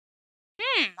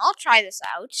I'll try this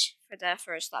out for the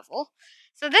first level.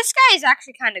 So this guy is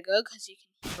actually kind of good because he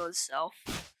can heal himself.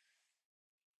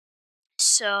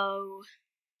 So,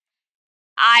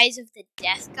 Eyes of the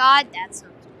Death God, that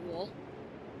sounds cool.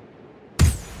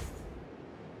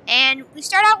 And we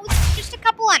start out with just a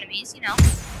couple enemies, you know,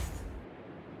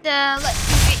 to let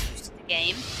you get used to the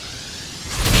game.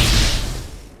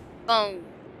 Boom.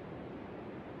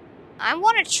 I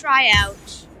want to try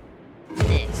out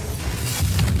this.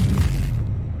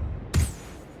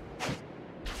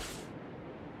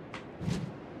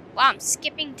 Wow, I'm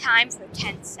skipping time for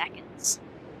 10 seconds.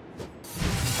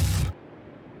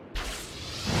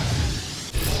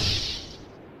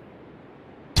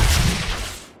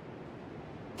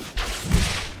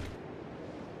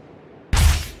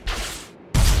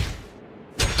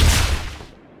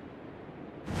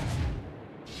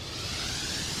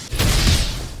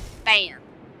 Bam.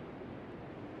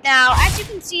 Now, as you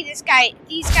can see, these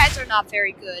guys are not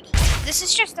very good. This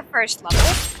is just the first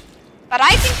level. But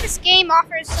I think this game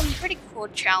offers some pretty cool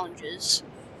challenges.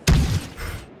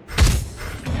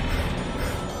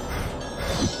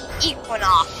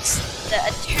 Equinox, the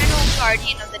eternal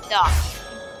guardian of the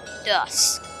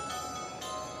dusk.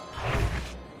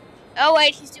 Oh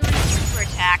wait, he's doing a super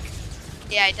attack.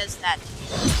 Yeah, he does that.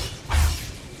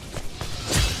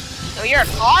 So you're a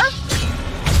car?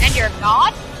 And you're a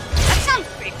god? That sounds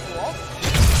pretty cool.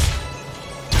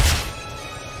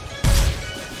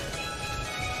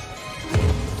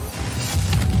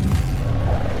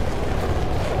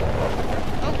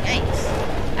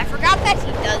 I forgot that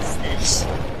he does this.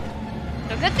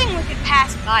 So good thing we could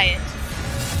pass by it.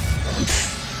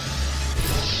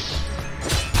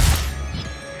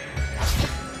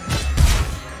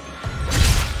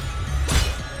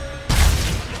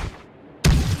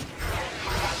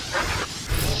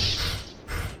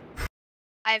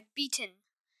 I've beaten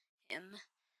him.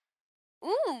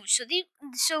 Ooh, so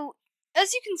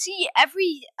as you can see,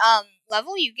 every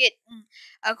level you get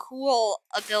a cool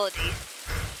ability.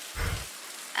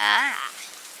 Ah.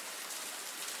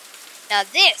 Now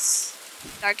this,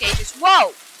 Dark Ages,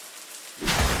 whoa!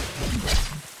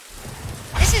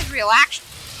 This is real action.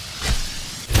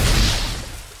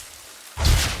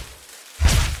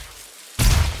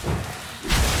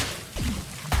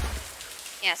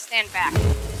 Yeah, stand back.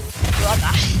 What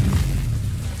the?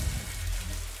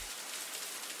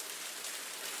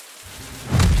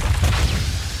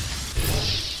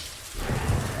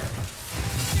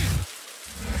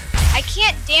 I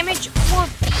can't damage or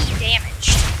be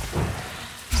damaged.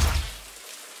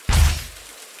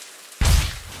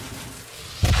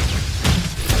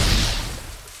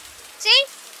 See?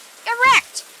 Get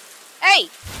wrecked. Hey,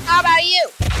 how about you?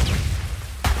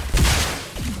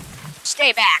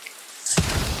 Stay back.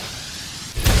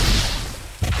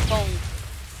 Boom.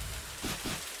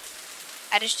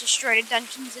 I just destroyed a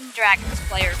Dungeons and Dragons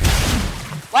player.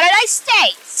 What did I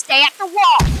say? Stay at the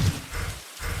wall.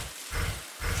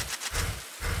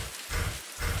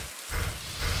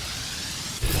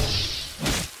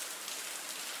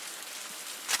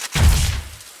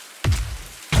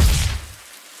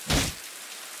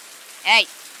 Hey.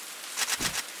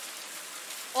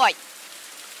 Oi.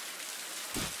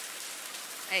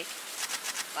 Hey.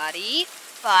 Buddy.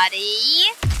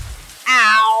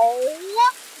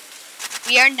 Ow.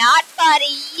 We are not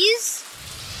buddies.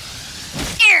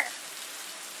 Here.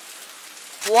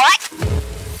 What?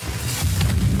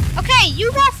 Okay,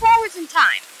 you go forwards in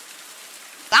time.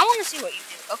 I want to see what you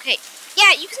do. Okay.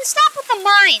 Yeah, you can stop with the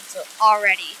mines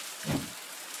already.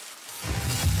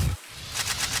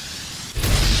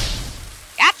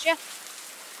 Gotcha.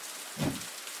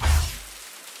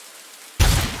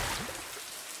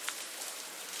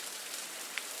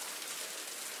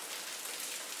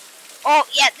 Oh,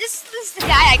 yeah, this is the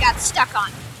guy I got stuck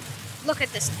on. Look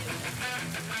at this dude.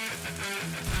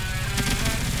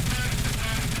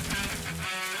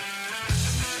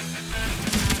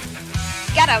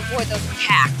 Gotta avoid those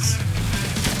attacks.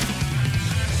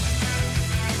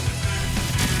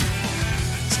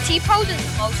 This T-pose is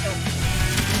the most open.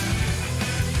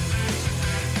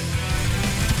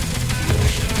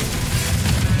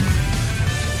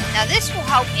 Now this will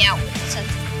help me out with the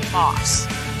sensitive boss.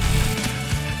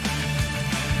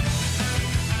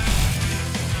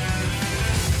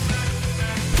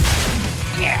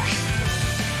 Yeah.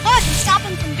 Oh, I can stop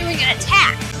him from doing an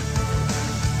attack.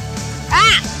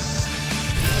 Ah!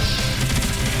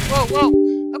 Whoa.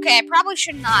 Okay, I probably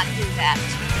should not do that.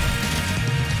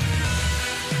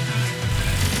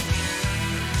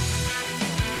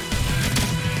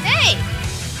 Hey!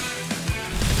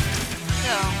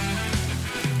 So...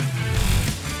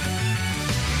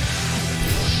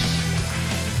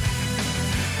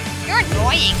 You're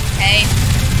annoying, okay?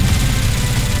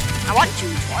 I want you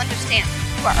to understand.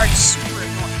 You are super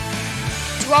annoying.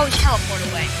 You always teleport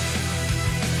away.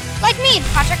 Like me in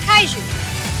Project Kaiju.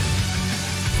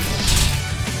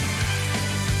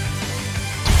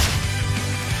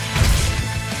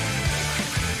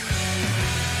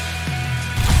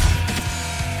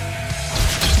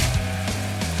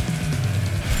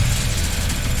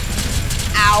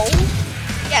 Ow.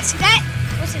 Yeah, see that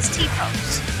was his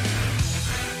T-pose.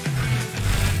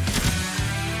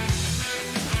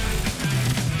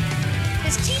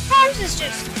 His T-pose is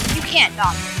just, you can't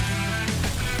dodge it.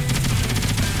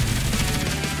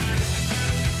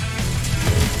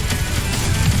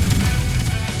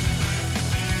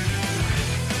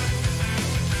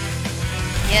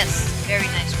 Yes, very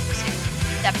nice music.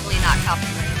 Definitely not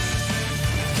copyrighted.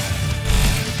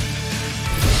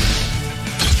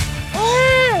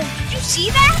 Did you see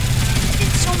that? It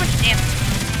did so much damage.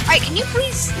 Alright, can you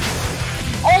please...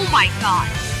 Oh my god.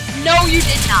 No, you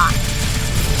did not.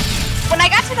 When I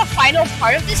got to the final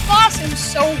part of this boss, it was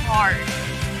so hard.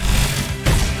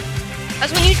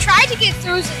 Because when you tried to get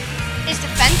through his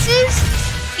defenses,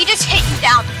 he just hit you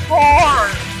down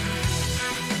hard.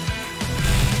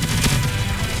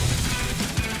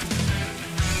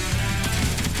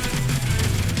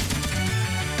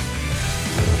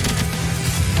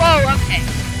 Whoa, okay.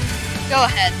 Go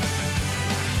ahead.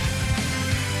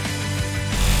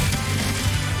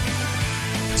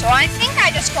 So I think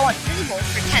I just go invisible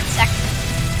for 10 seconds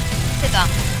to them.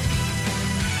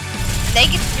 They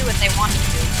get to do what they want to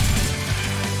do.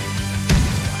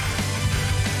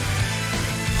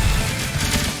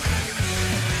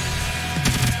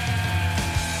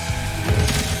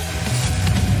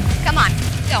 Come on,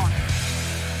 keep going.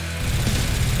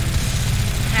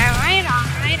 Alright,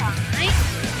 alright, alright.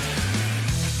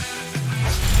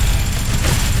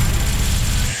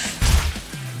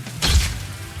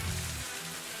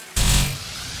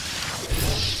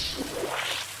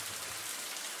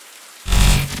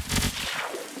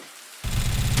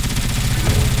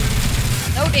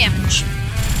 Damage.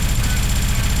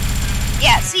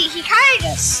 Yeah, see, he kind of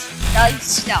just does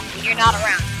stuff when you're not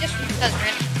around. He just does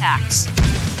random attacks.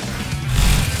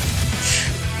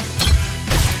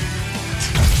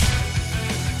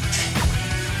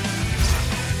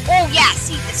 Oh yeah,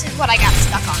 see, this is what I got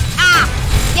stuck on. Ah!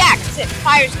 Yeah, because it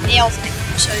fires nails at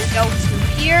you, so you go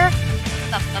through here.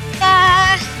 Da, da,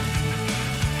 da.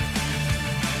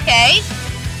 Okay.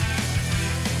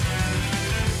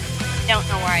 I don't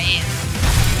know where I am.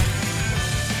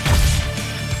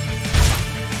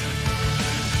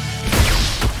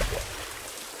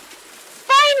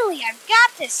 I've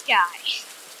got this guy.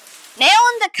 Nail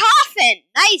in the coffin.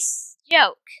 Nice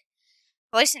joke.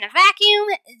 Voice in a vacuum.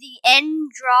 The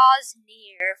end draws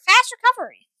near. Fast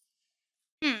recovery.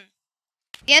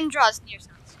 The end draws near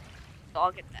sounds good. So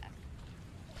I'll get that.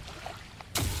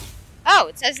 Oh,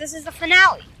 it says this is the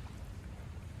finale.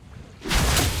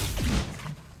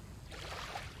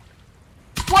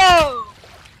 Whoa.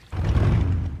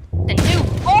 The new.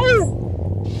 Oh!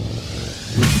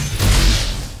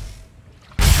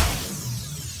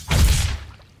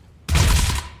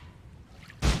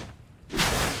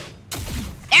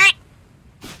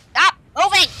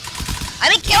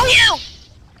 Kill you!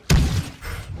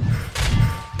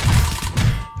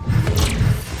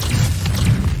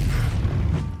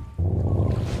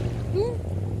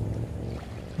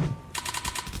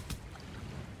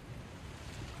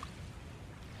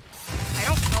 I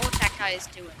don't know what that guy is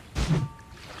doing.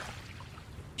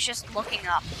 He's just looking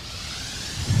up.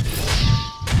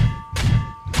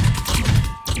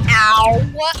 Ow!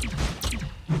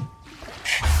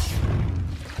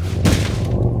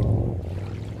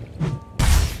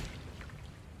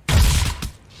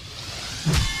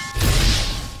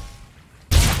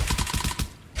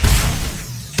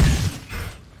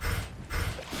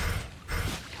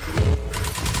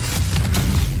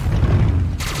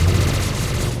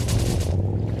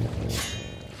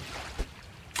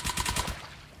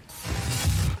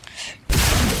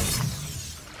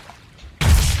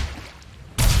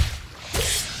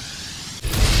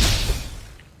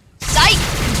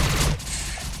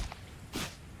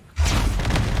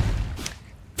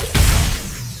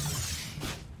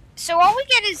 So all we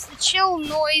get is the chill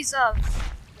noise of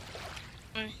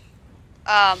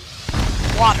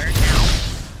water now.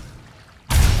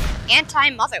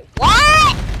 Anti-mother.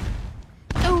 What?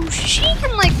 So she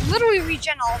can like literally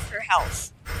regen all of her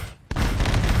health.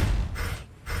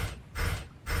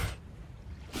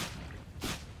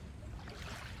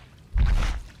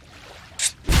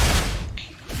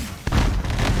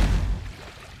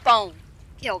 Boom.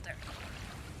 Killed her.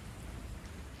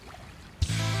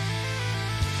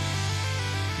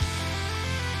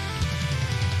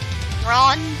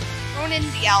 Ronin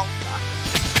the Alpha.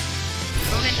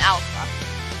 Ronin Alpha.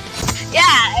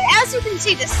 Yeah, as you can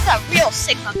see, this is a real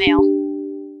Sigma male.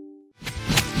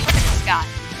 Look at this guy.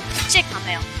 Sigma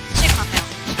male. Sigma male.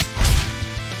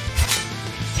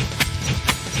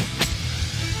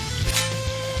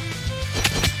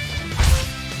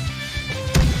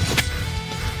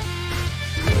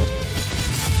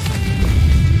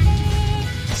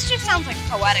 This just sounds like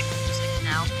poetic music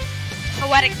now.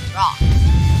 Poetic rock.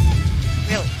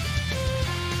 Really.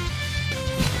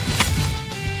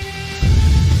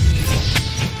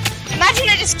 Imagine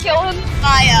I just kill him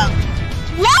by,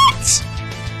 what?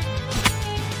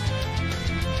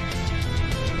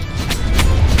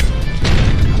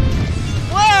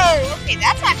 Whoa, okay,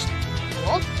 that's actually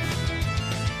cool.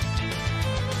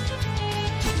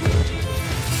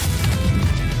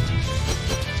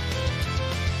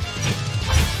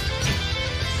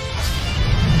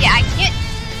 Yeah, I can't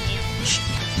damage.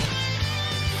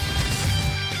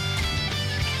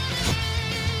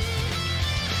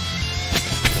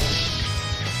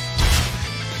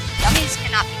 Dummies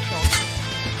cannot be killed.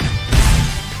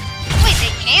 Wait,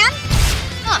 they can?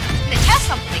 Huh, in a test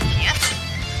something they can't.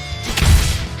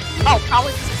 Oh,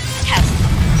 probably because it's a test.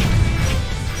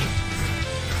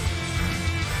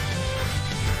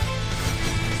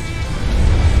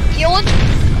 Healing?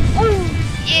 Ooh,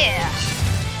 yeah.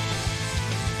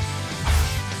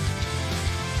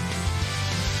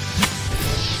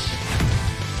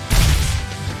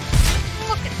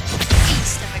 Look at this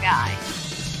beast of a guy.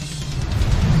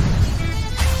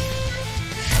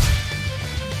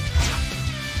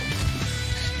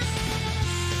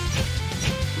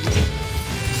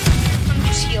 Let me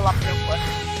just heal up real quick.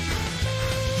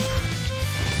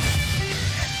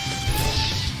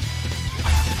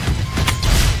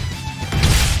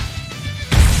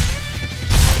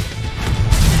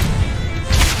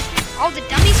 All the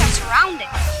dummies are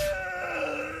surrounding.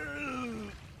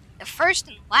 The first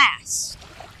and last.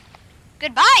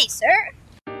 Goodbye, sir.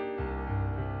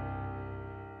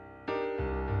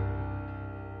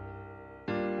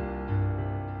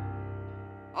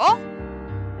 Oh?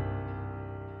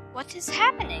 What is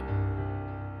happening?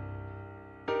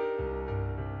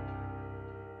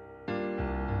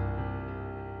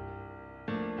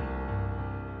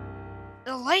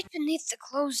 The light beneath the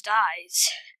closed eyes.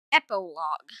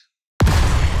 Epilogue.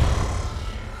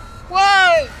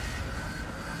 Whoa!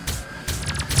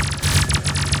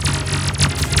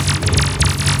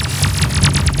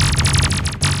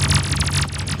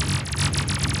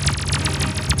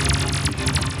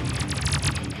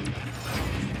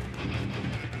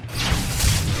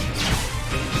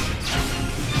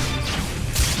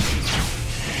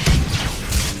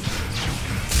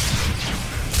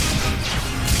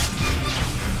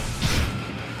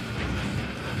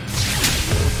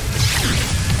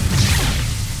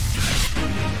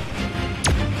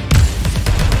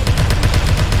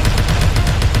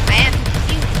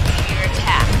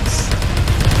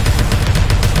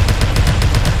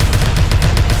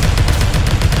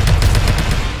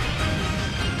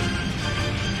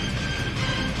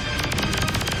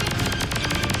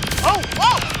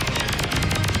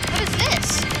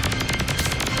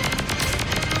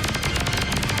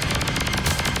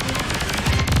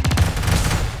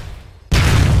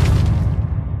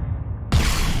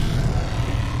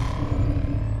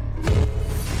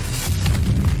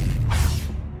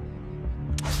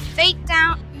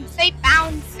 Fate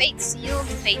bound, fate sealed,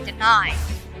 fate denied.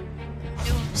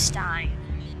 Doomstein.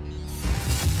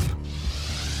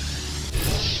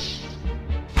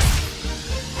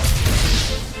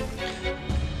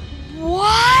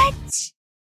 What?